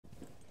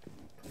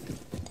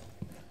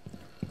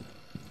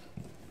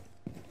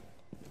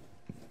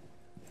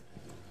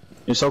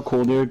You're so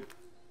cool, dude.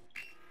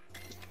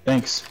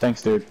 Thanks,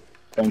 dude.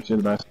 Thanks, you're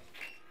the best.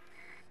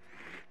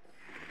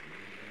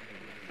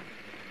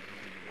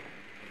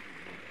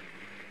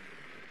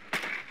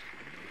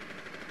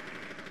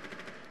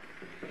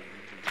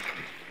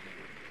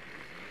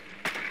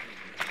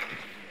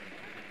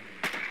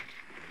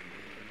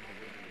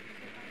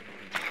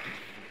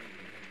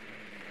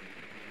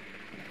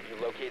 You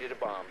located a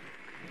bomb.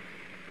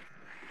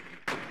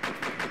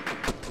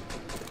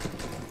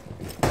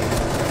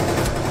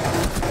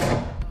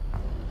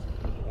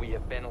 We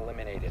have been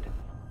eliminated.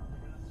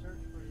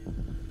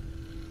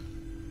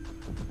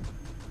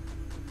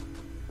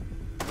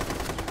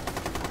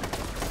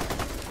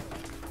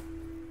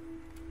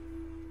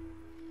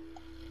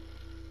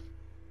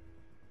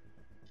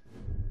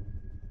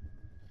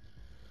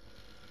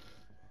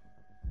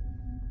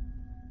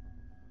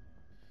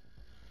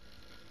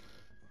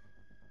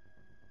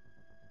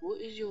 What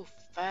is your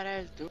fat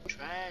ass doing?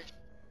 Trash.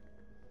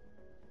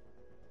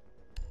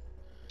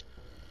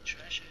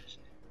 Trash ass.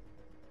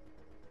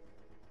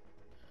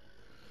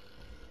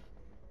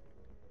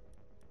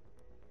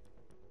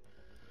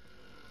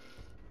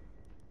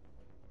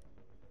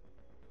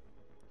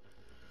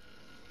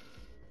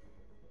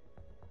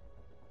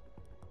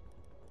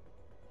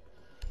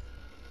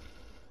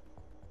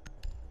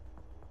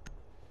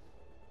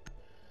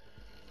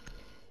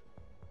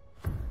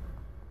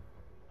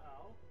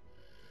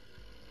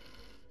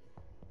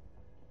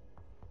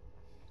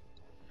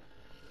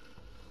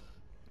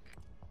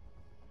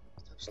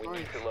 We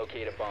need to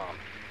locate a bomb.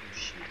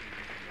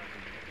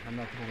 I'm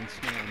not going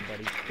snoring,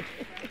 buddy.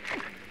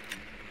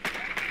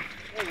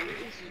 What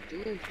is he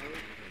doing, bro?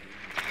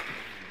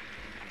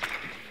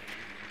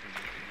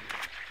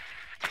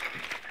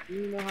 Do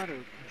you know how to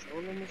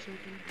control him or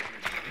something?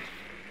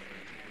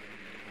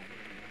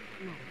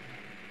 Come on.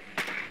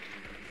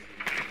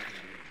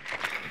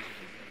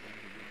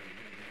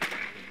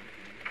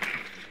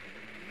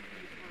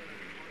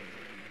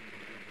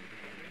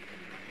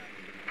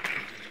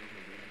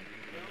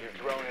 Your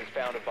drone has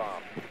found a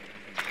bomb.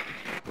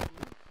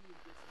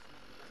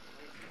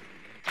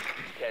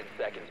 10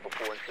 seconds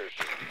before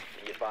insertion.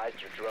 Be advised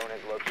your drone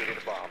has located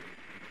a bomb.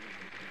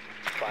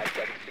 5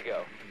 seconds to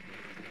go.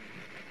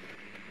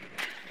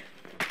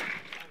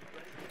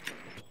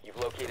 You've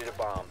located a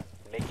bomb.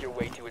 Make your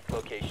way to its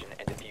location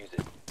and defuse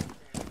it.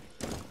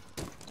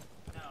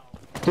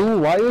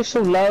 Dude, why are you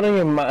so loud on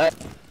your mic?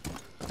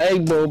 Hey,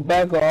 bro,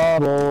 back off,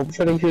 bro. I'm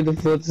trying to hear the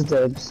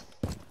footsteps.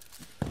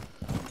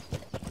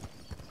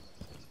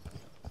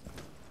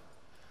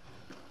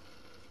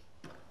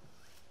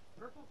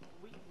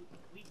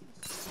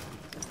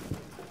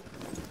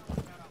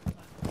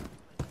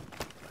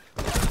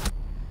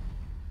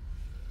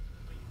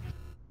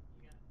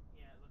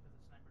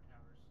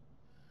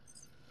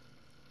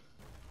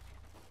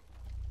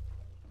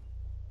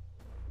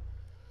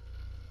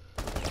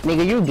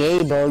 Nigga, you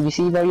gay, bro. You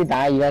see, though, you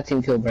die, you got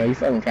team kill, bro. You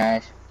fucking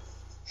trash.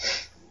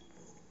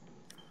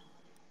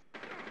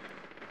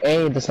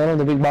 Hey, the son of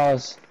the big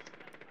boss.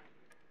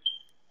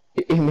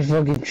 You're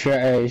fucking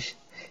trash.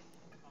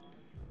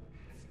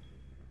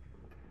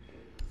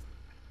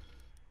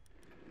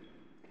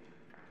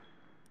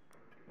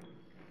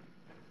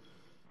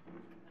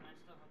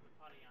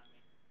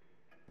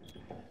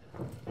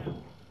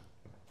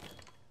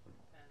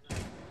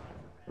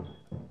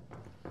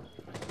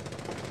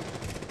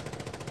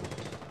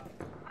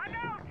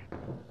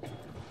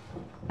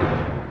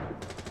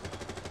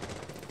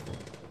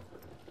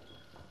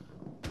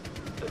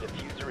 The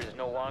diffuser is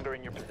no longer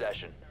in your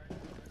possession.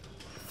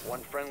 One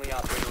friendly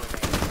operator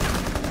remains.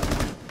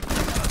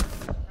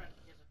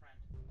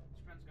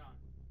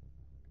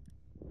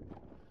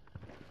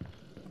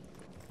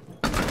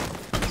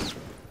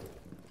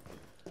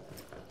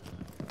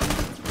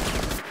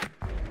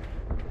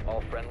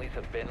 All friendlies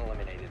have been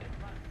eliminated.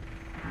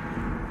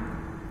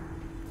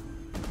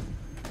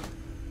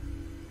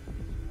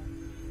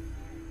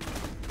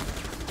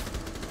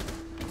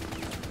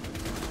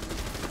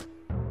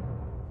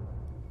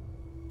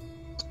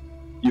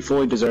 You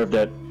fully deserved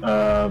it,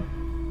 the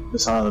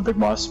son of the big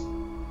boss.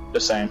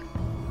 Just saying.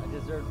 I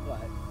deserve what?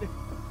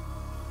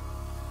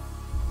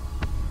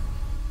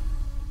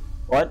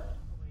 What?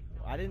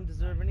 I didn't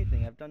deserve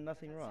anything. I've done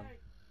nothing wrong.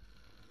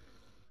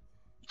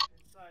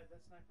 Inside,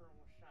 that sniper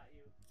almost shot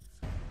you.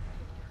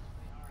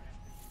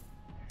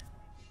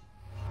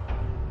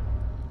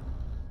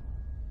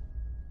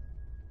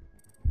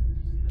 You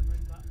see that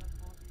red dot that's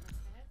going through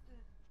your head?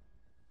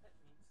 That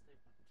means they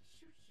want to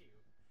shoot you.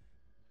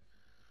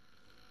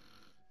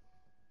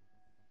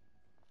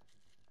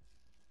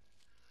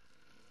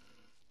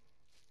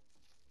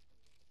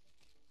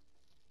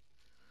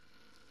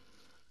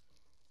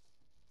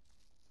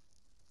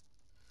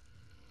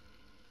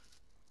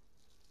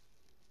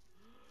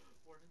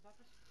 Warden's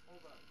office?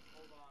 Hold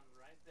on,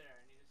 right there.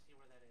 I need to see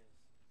where that is.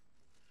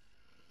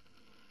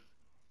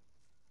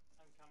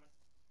 I'm coming.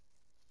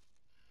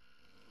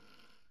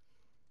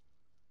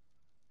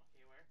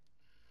 Okay, where?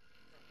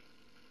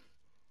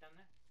 Down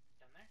there?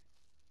 Down there?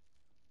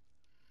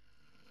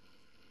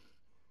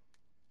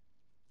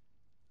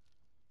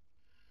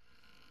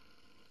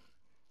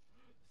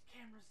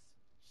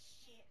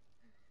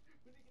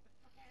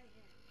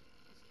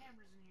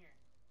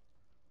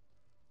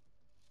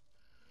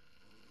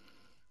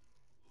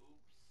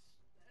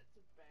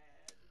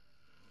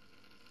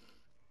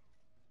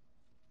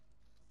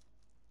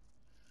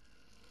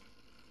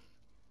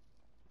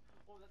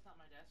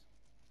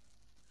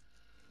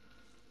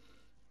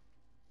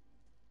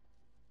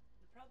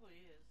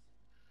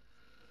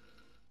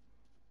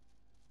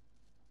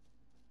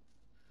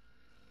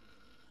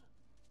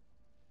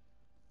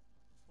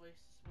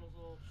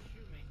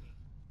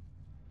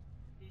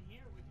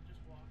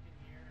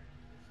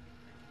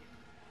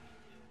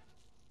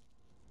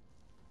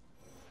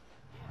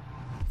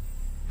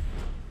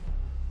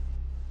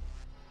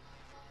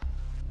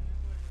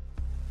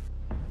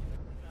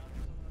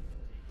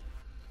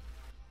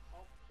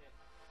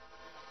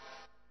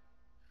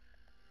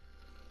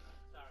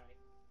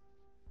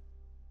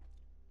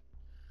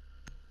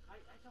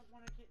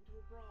 get into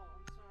a brawl.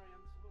 I'm sorry,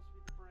 I'm supposed to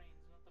be the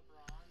brains, not the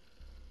brawn.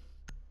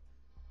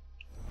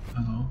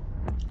 Hello.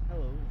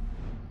 Hello.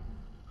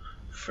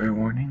 Fair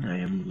warning, I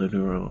am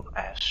literal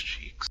ass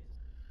cheeks.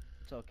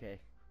 It's okay.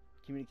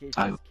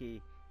 Communication is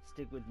key.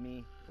 Stick with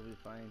me. We'll be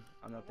fine.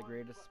 I'm not the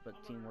greatest, but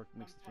teamwork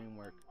makes the dream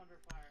work. I'm under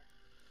fire.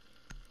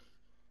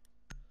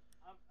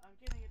 I'm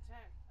getting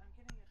attacked. I'm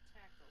getting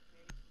attacked,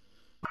 okay?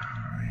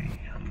 Alright,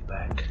 I'm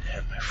back,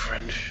 and my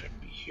friend should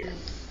be here.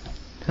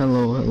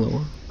 Hello,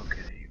 hello.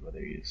 Okay, there you go,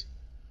 there he is.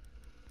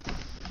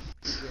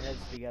 Keep your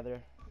heads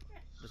together.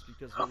 Just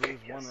because we lose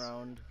one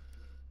round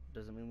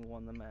doesn't mean we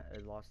won the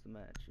lost the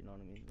match. You know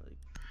what I mean? Like.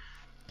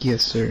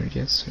 Yes, sir.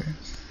 Yes, sir.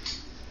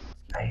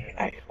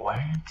 Why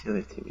aren't the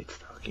other teammates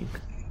talking?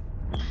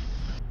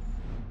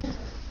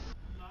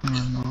 I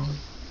don't know.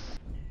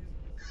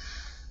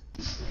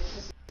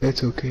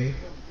 It's okay.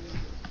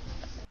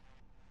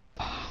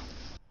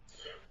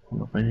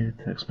 Hold up, I need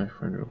to text my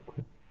friend real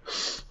quick.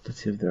 Let's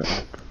see if they're up.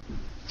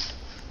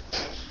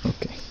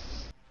 Okay.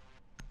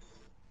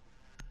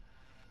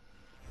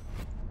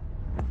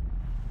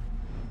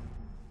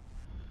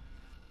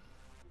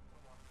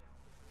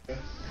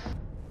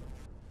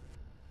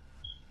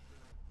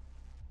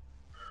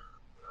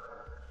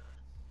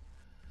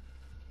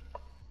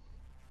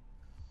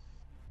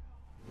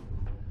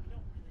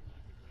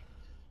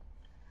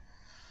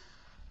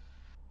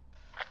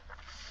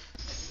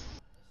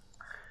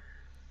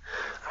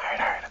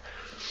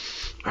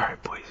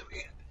 Alright, boys, we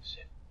got this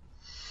shit.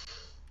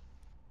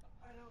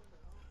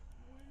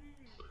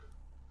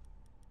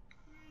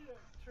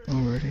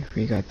 Alrighty,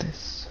 we got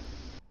this.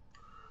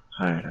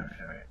 Alright.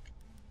 Alright,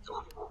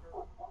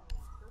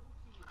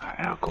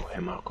 I'll go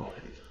him.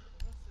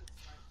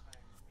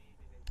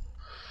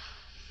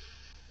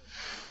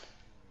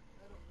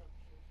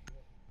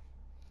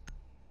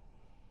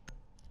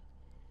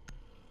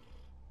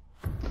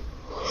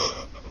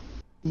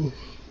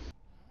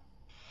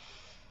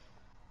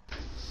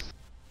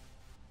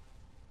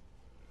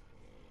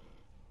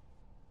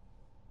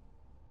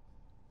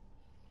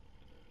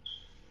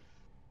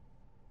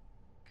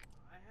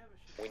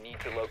 We need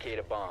to locate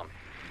a bomb.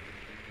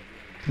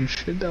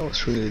 Shit, that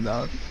was really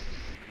loud.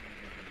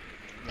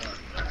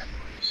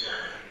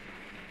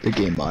 The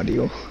game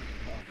audio.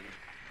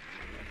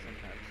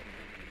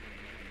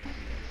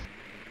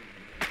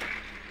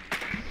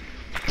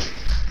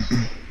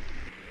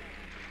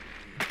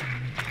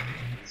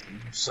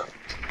 So.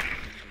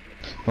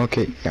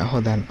 Okay, yeah,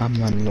 hold on. I'm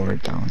gonna lower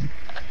it down.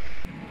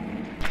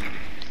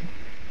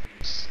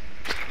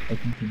 I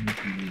can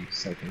continue to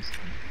seconds.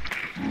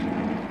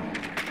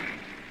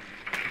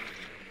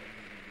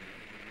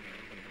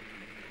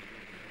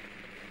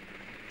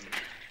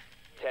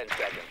 10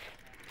 seconds.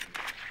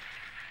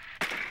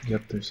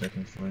 Yep, 3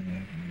 seconds before they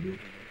have to move.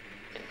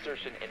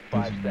 Insertion in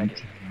 5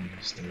 seconds. On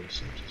the stairs,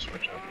 so just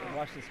watch out.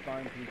 Watch the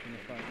spawn peek from the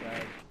front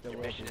side. They'll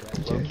Your roll mission is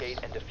through to that. locate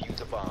and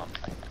defuse a bomb.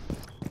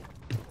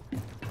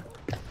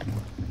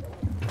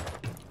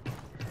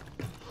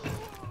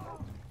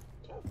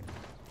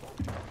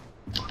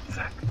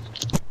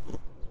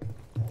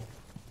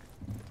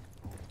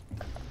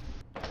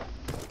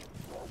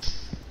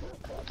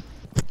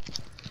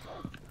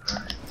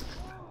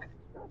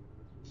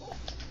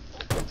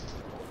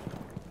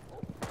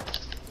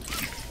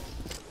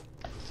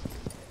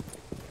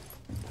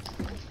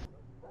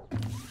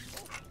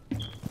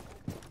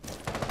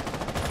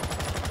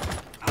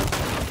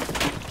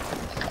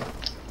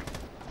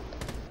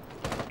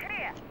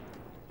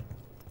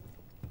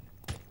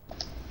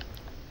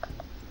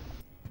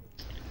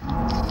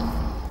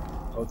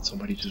 Oh,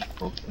 somebody just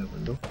broke that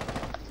window.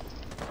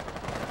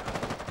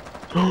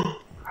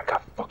 I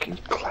got fucking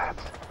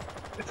clapped.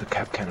 It's a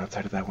cap can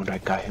outside of that window. I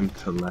got him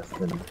to less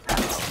than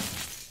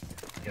half.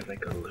 Yeah,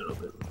 like a little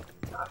bit.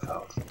 Half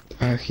health.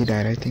 He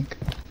died, I think.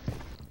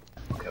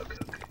 Okay.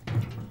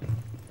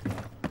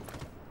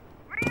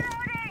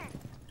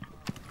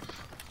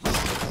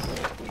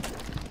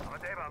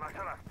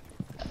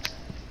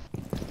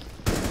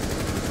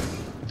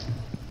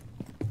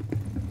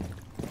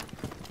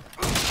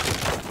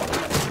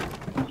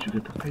 Did you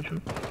get the page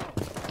up?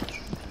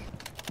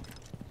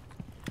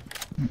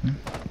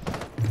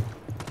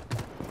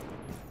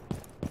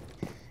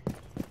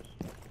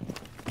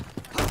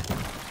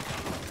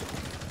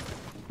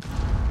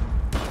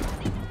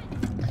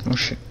 Oh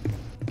shit.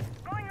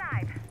 Going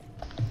live.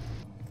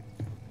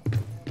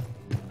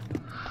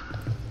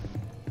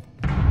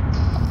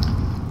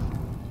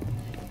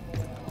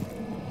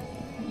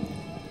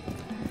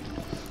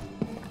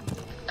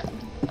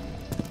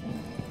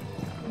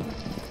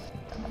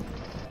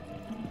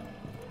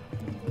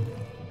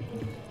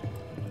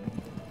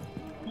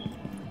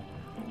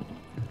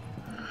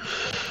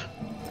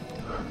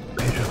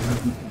 Page up.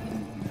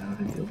 Now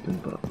they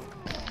opened up.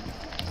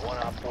 1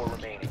 op 4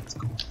 remaining.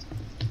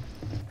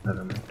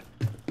 Never mind.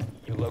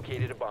 You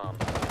located a bomb.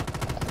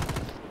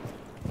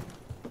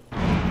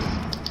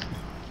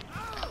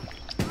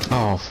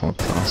 Oh,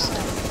 fuck, frost.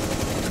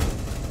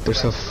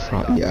 There's a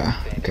frost. Yeah,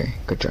 okay,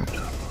 good job.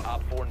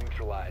 Op 4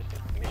 neutralized.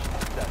 Mission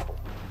successful.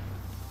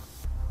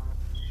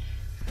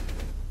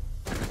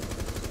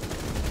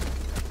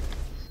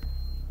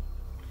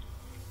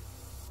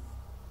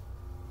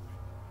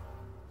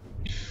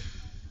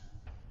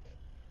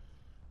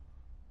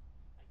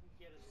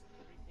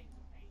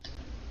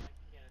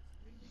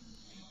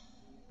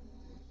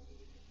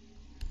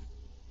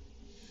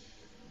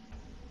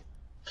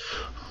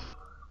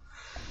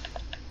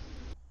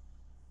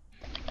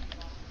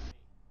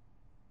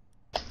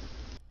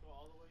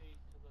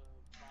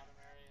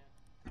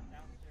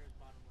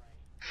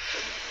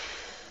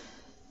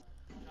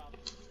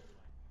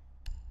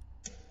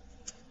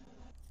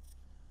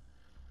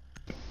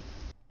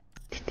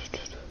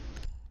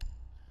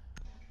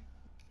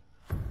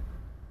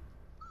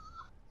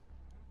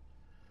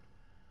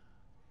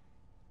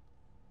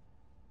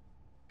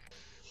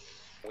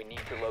 We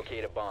need to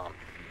locate a bomb.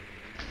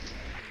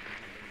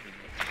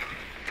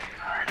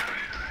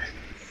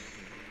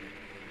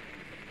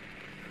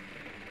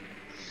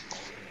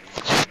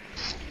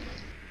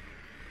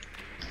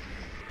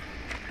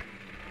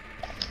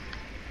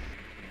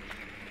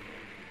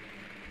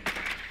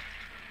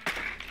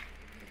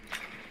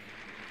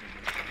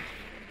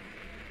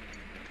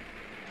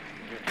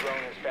 Your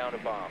drone has found a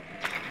bomb.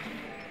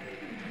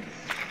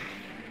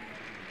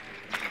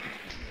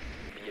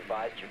 Be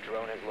advised your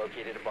drone has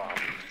located a bomb.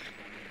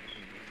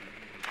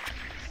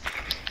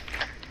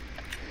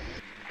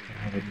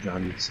 I have a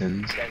Johnny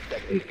Sins. 10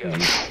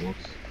 seconds to go.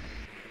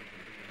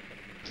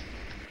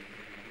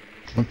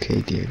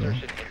 Okay, Diego.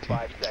 Insertion in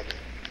 5 seconds.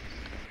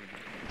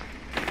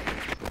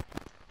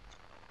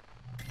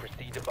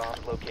 Proceed to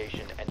bomb's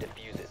location and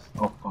defuse it.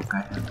 Oh fuck, I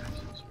have that.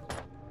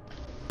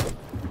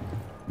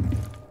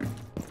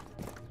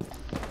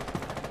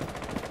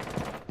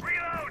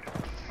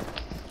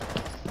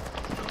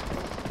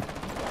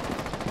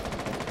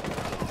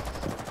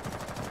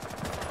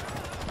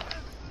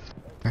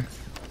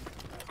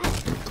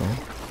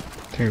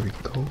 There we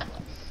go.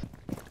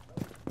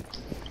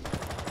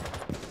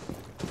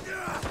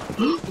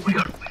 Oh my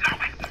god,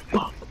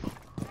 bomb.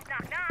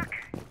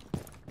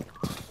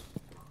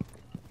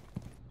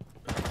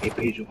 Hey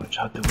Pedro, watch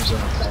out, there was a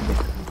bandit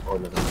coming. Oh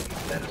no,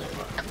 that is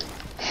fuck.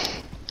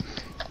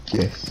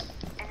 Yes.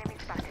 Enemy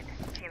spotted.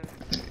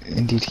 Jim.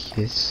 Indeed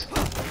he is.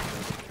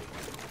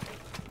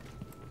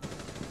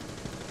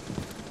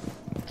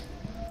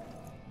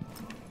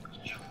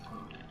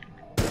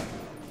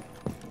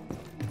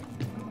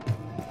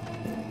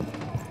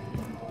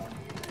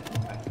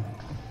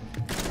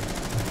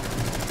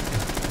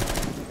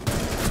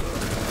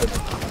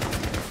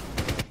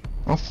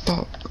 Oh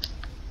fuck.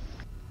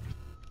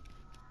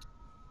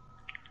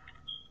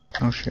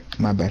 Oh shit,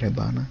 my bad,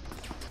 Hibana.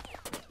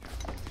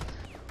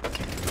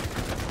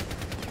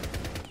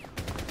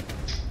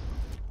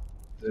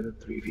 Is it a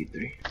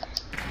 3v3?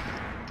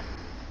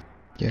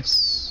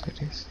 Yes,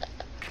 it is.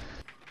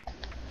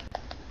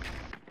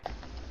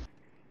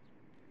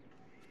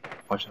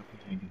 Watch out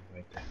behind you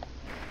right there.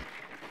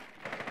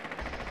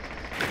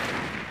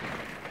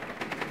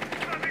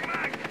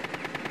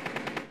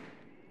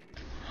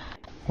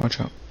 Watch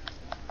out.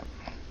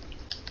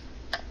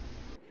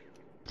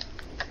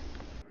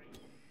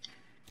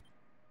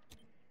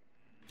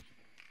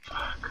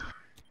 Fuck.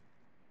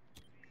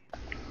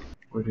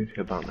 Where did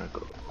Hibana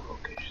go?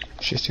 Okay,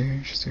 She's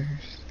here, she's here.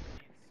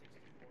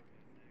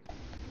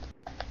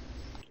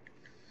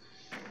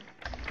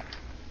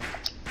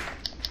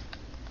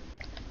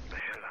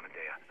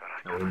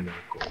 I will not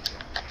go.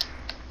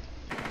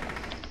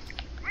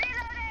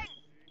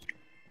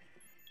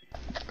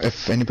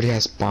 If anybody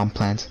has bomb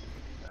plants,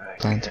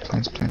 I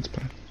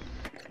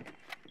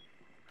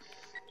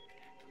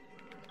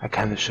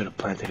kinda should have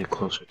planted it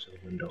closer to the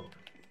window.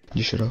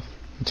 you should have.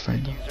 It's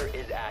fine though. User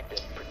is active,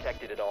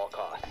 protected at all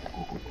costs.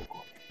 Go, go, go,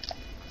 go.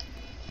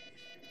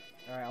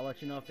 Alright, I'll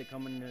let you know if they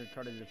come in and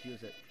try to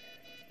defuse it.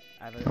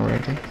 I have a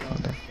Alright, drone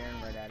okay.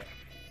 staring right at it.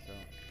 So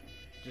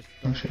just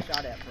Oh, don't shit. get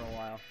shot at for a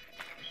while.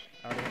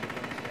 I already have a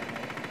drone staring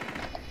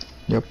at it.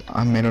 Yep,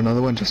 I made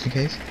another one just in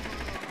case.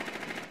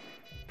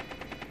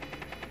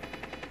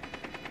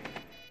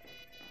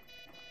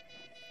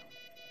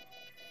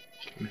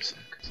 Give me a sec.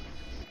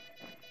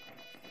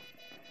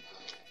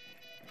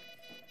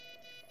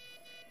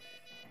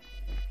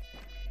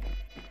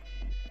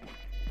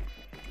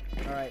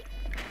 Alright,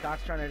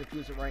 Doc's trying to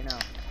defuse it right now.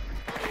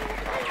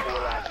 Op 4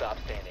 last stop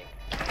standing.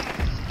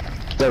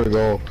 There we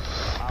go.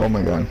 Oh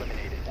my god.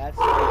 Eliminated. That's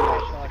the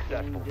I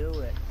didn't even do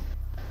it.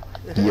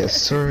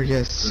 Yes sir,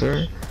 yes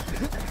sir.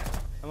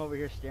 I'm over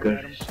here staring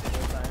at him the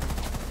whole time.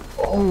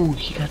 Oh,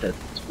 he got a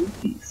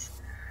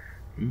two-piece.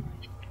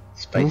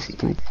 Spicy.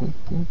 Boop, boop,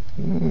 boop,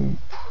 boop.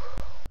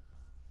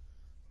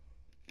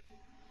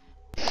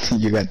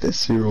 You got the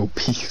 0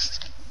 piece.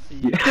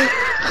 Yeah.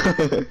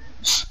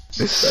 Stop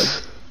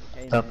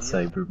Hey, man,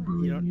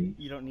 cyberbullying.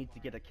 you don't need to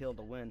get a kill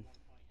to win.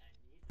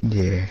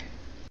 Yeah.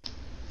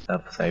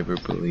 Stop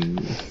cyberbullying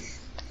me.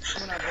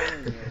 We're not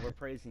bullying you, we're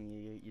praising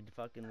you. We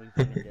fucking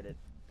did it.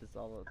 That's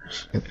all.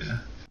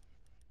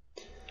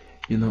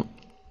 You know,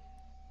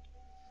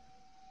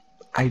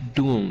 I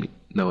do only.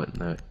 No,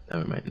 never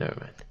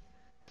mind.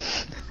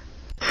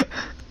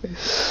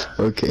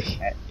 Okay.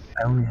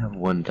 I only have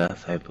one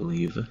death, I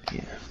believe.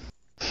 Yeah.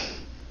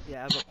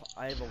 Yeah,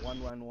 I have a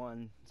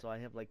 1-1-1, so I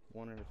have like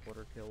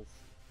 1.25 kills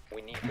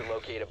We need to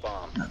locate a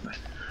bomb.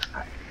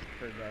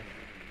 for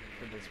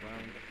this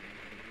round.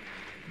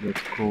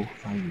 Let's go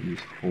find these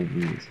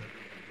homies.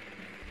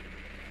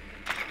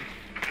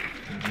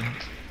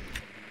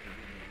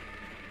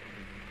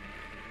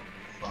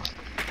 Fuck.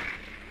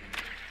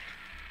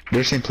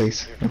 They're same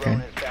place. Your Okay. drone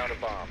has found a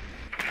bomb.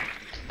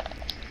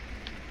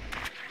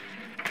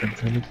 I'm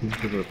trying to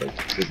think of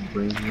a big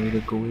brain way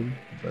to go in,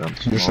 but I'm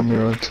There's a small.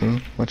 mirror too.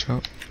 Watch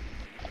out.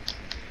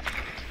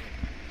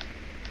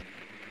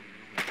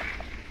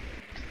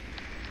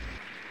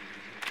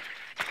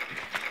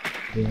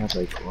 They have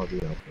like all the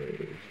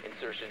operators.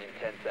 Insertion in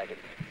 10 seconds.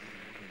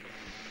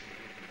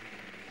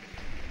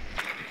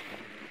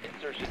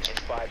 insertion in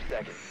 5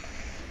 seconds.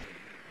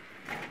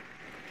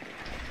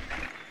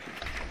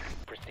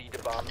 Proceed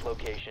to bomb's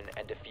location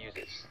and defuse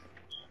it.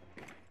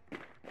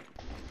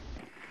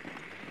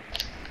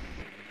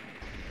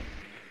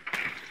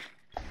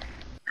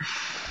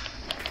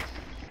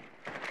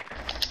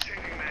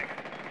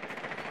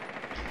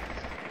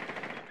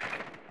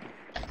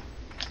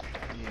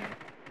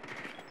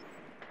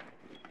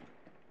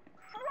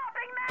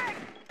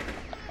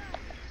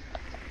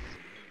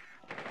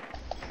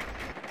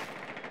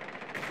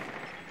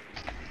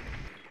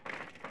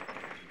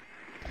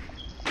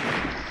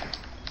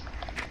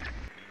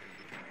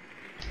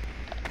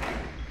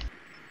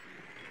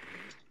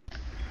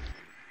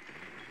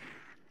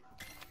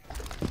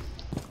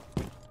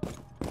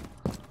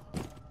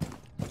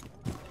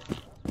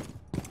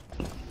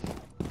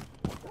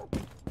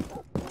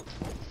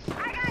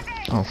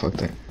 Oh, fuck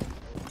that.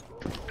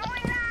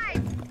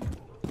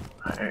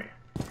 Alright.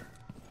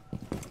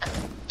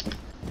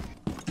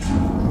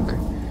 Okay.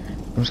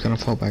 I'm just gonna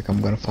fall back.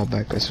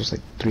 There's just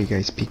like 3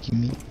 guys peeking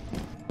me.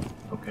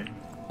 Okay.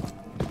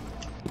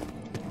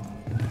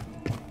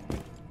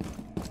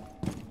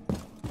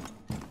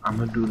 I'm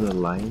gonna do the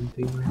lion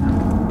thing right now.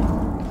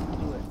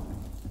 Do it.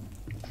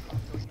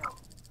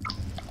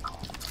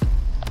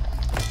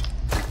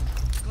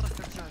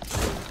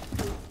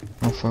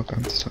 Oh fuck,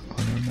 I'm stuck.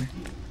 Oh, never mind.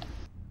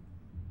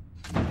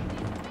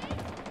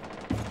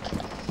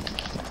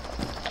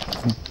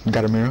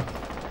 Got a mirror.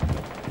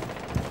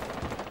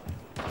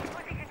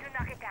 Position to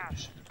knock it down.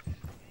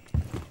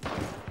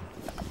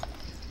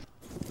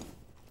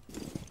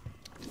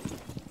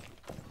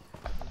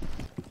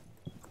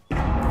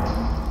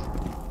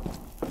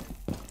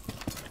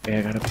 Hey,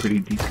 I got a pretty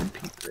decent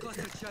peek right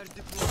here.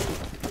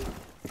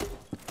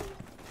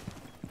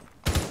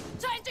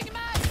 Changing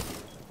mag!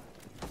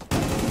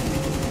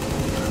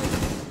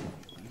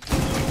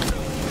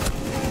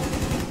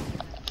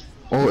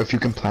 Oh, if you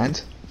can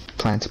plant.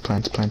 You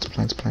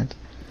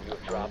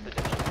have dropped the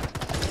diffuser.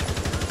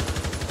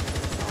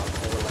 Op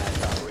 4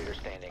 last operator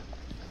standing.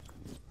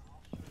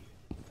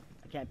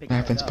 I can't pick I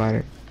haven't that up.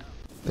 spotted.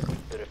 The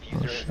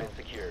diffuser has been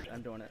secured.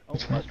 I'm doing it. Oh,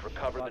 It's You fine. must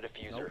recover the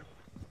diffuser. Nope.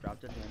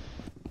 Dropped it again.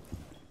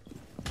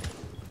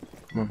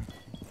 Come on.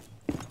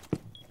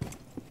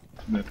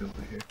 Maybe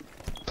over here.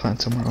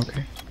 Plant somewhere,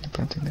 okay. I'm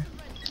planting there.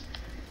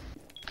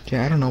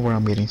 Yeah, I don't know where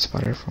I'm getting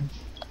spotted from.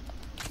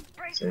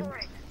 Brace Same. for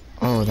it.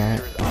 Oh, that.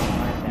 Diffuser is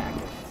online and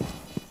active.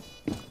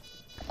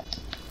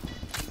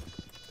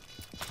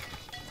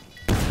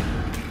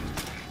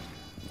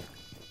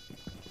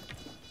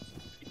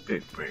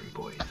 Big brain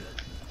boys.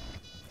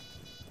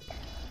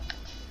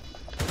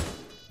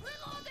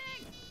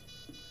 Reloading!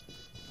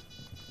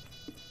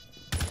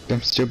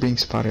 I'm still being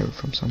spotted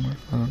from somewhere.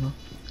 I don't know.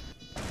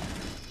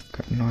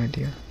 Got no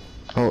idea.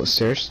 Oh,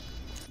 stairs.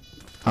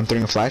 I'm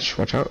throwing a flash.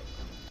 Watch out.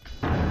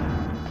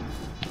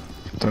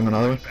 Throwing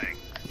another one.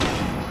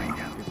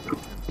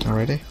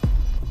 Already?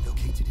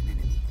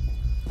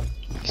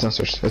 He's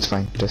downstairs. It's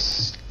fine.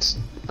 Just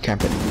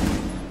camp it.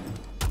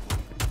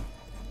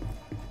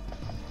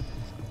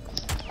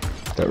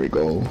 There we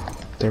go.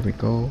 There we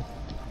go.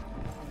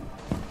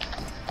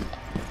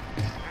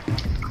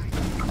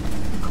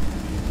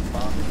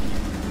 Bomb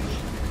defused.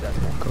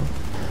 Successful.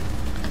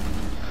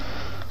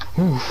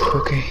 Go. Oof,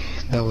 okay.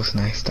 That was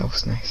nice. That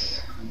was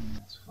nice.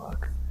 As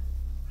fuck.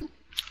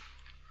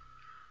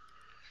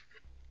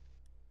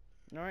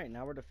 Alright,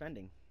 now we're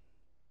defending.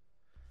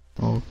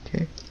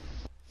 Okay.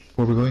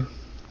 Where we going?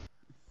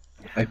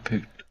 I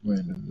picked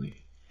randomly.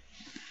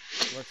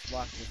 Let's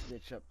lock this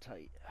bitch up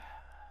tight.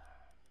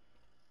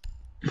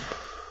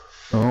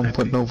 No,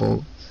 put no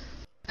vote.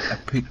 I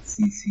picked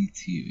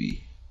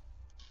CCTV.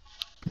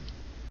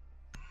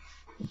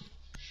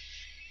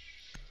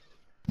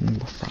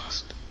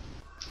 Frost.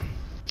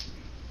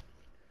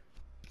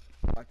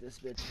 Lock this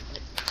bitch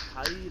up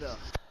tighter.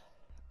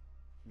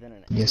 Then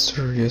an Yes,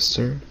 sir. Yes,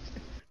 sir.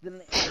 Then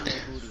an animal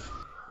booty.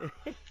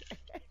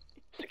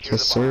 Secure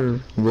Yes, the bomb.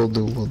 sir. Will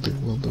do. Will do.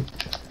 Will do.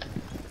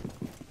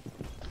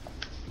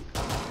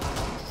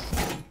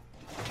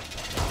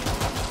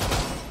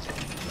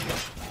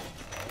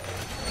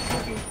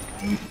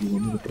 You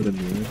want me to put a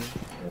mirror there?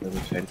 That other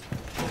side?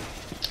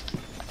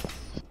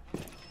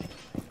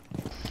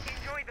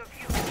 Enjoy the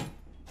view.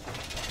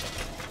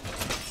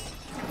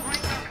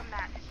 Right, welcome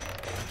that.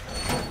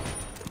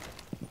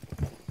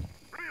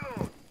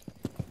 Reload.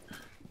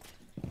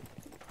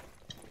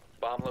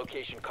 Bomb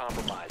location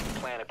compromised.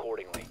 Plan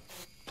accordingly.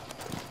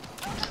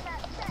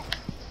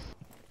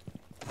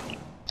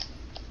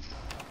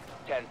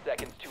 10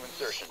 seconds to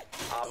insertion.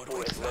 Op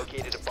 4 has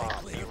located a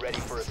bomb. Be ready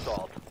for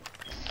assault.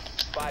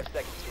 5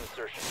 seconds to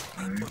insertion.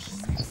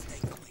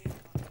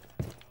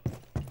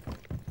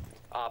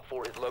 Op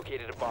 4 has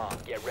located a bomb.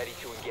 Get ready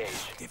to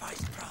engage.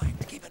 Device prime.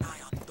 Keep an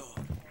eye on door.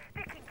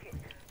 Sticking kit.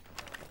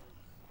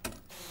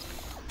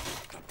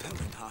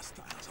 Repellent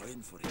hostiles are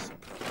in for a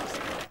surprise.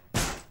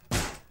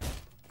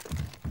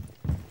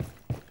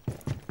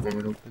 Want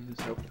me to open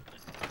this up?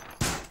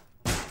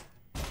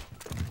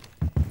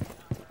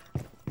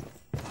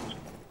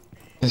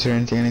 Is there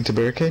anything I need to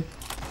barricade?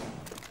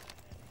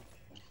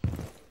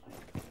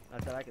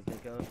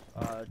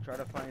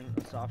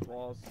 soft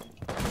walls.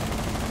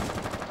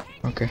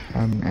 Okay,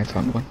 I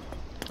found one.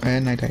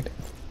 And I died.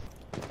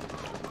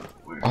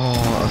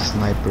 Oh, a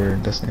sniper.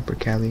 The sniper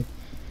Callie.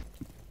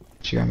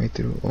 She got me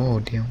through. Oh,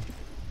 damn.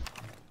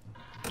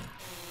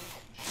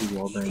 She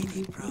wallbanged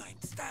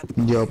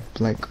me. Yup,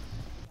 like...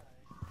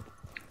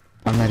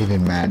 I'm not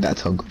even mad.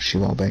 That's how good she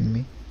wallbanged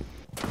me.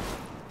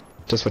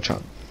 Just watch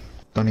out.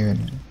 Don't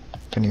even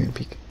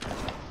peek.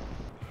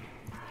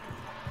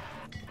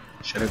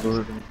 Should I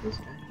go to this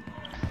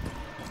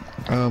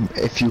one?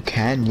 If you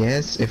can,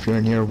 yes. If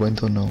you're near a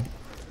window, no.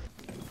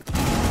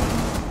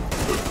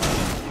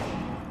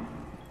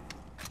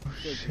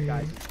 Save you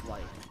guys'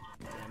 life.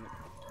 Damn it.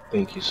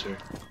 Thank you, sir.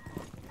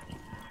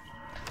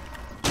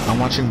 I'm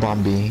watching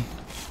Bomb B.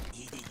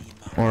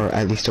 Or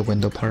at least a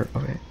window part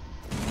of it.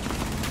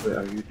 Wait,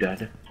 are you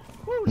dead?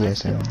 Woo,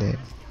 Yes, nice I'm kill. dead.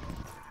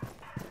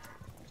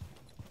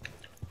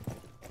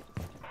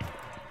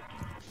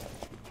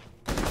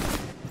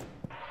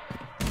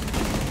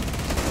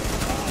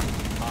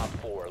 Op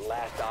 4,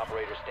 last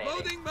operator standing.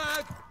 Loading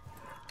mag!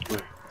 Where?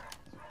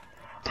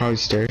 Probably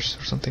stairs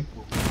or something.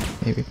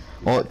 Maybe.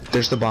 Oh,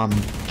 there's the bomb.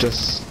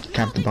 Just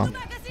camp the bomb.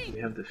 We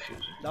have the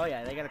fuser. Oh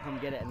yeah, they gotta come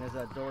get it, and there's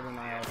a door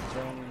denial.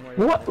 Don't even worry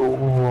What? about it.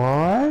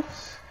 What?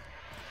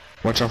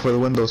 Watch out for the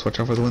windows. Watch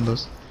out for the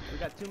windows. We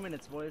got 2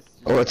 minutes, boys. Just,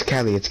 Oh, it's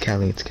Callie. It's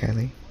Callie. It's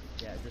Callie.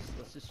 yeah,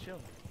 let's just chill.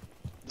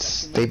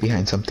 Stay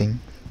behind something.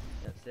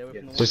 Yeah, stay away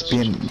from the Just be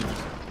windows.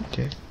 in.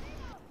 Okay.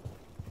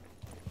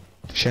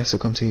 She has to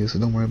come to you, so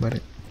don't worry about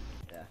it.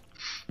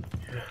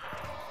 Yeah.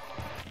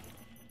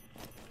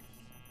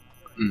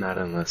 Not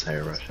unless I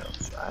rush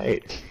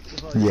outside.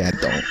 Yeah,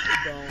 don't.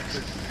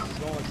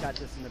 Don't. Only got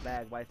this in the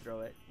bag. Why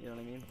throw it? You know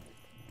what I mean?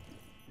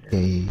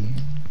 Hey.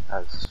 I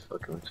was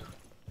fucking with you.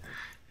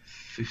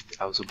 50,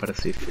 I was about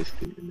to say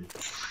 15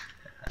 minutes.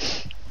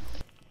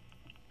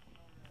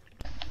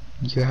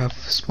 You have a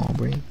small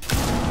brain.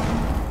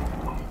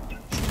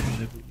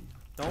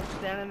 Don't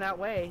stand in that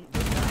way.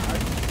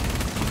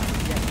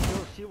 Yeah,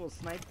 she will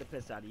snipe the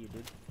piss out of you,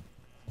 dude.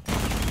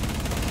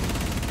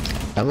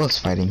 I was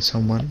fighting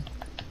someone.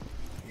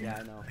 Yeah,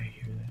 I know. I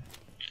hear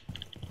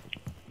that.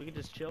 We can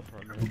just chill for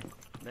a minute.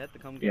 They have to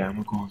come get Yeah, it.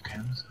 I'm gonna go on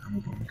cams. I'm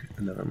gonna go on cams.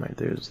 Never mind,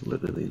 there's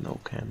literally no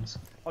cams.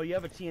 Oh, you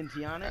have a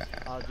TNT on it?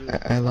 Oh, dude.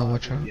 I love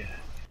watch out. Yeah.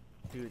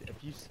 Dude, if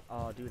you.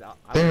 Oh, dude. I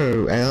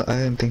There, I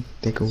didn't think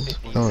they could.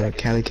 No,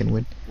 Callie can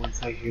win.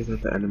 Once I hear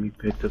that the enemy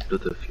picked up the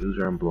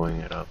diffuser, I'm blowing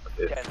it up.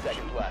 10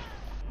 seconds left.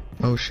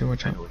 Oh shit,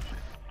 watch out.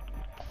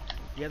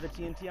 You have the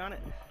TNT on it?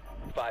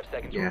 5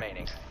 seconds Yeah.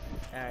 remaining.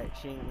 Alright,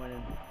 she ain't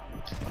winning.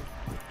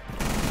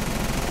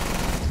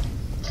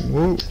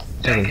 Whoa.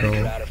 There we You're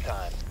go. out of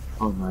time.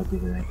 Oh no, I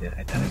didn't. I did.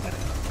 I thought I got it.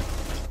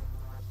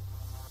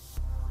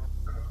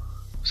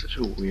 Such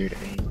a weird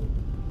angle.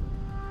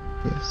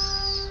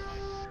 Yes.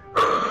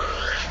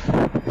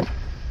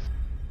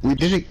 We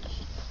did it.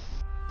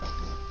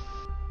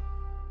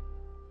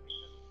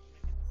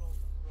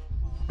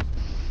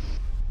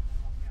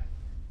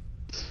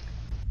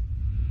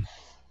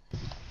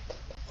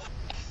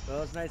 Well,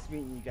 it was nice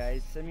meeting you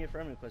guys. Send me a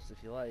friend request if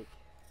you like.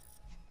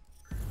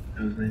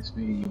 It was nice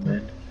meeting you,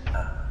 man.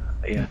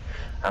 Yeah,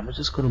 I'm gonna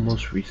just go to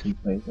most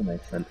recent plays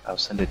and I'll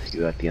send it to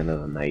you at the end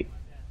of the night.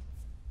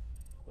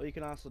 Well, you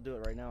can also do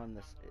it right now in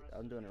this.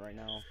 I'm doing it right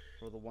now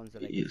for the ones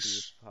that I can Yes.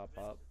 see pop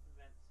up.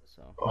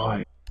 So.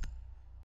 Oh,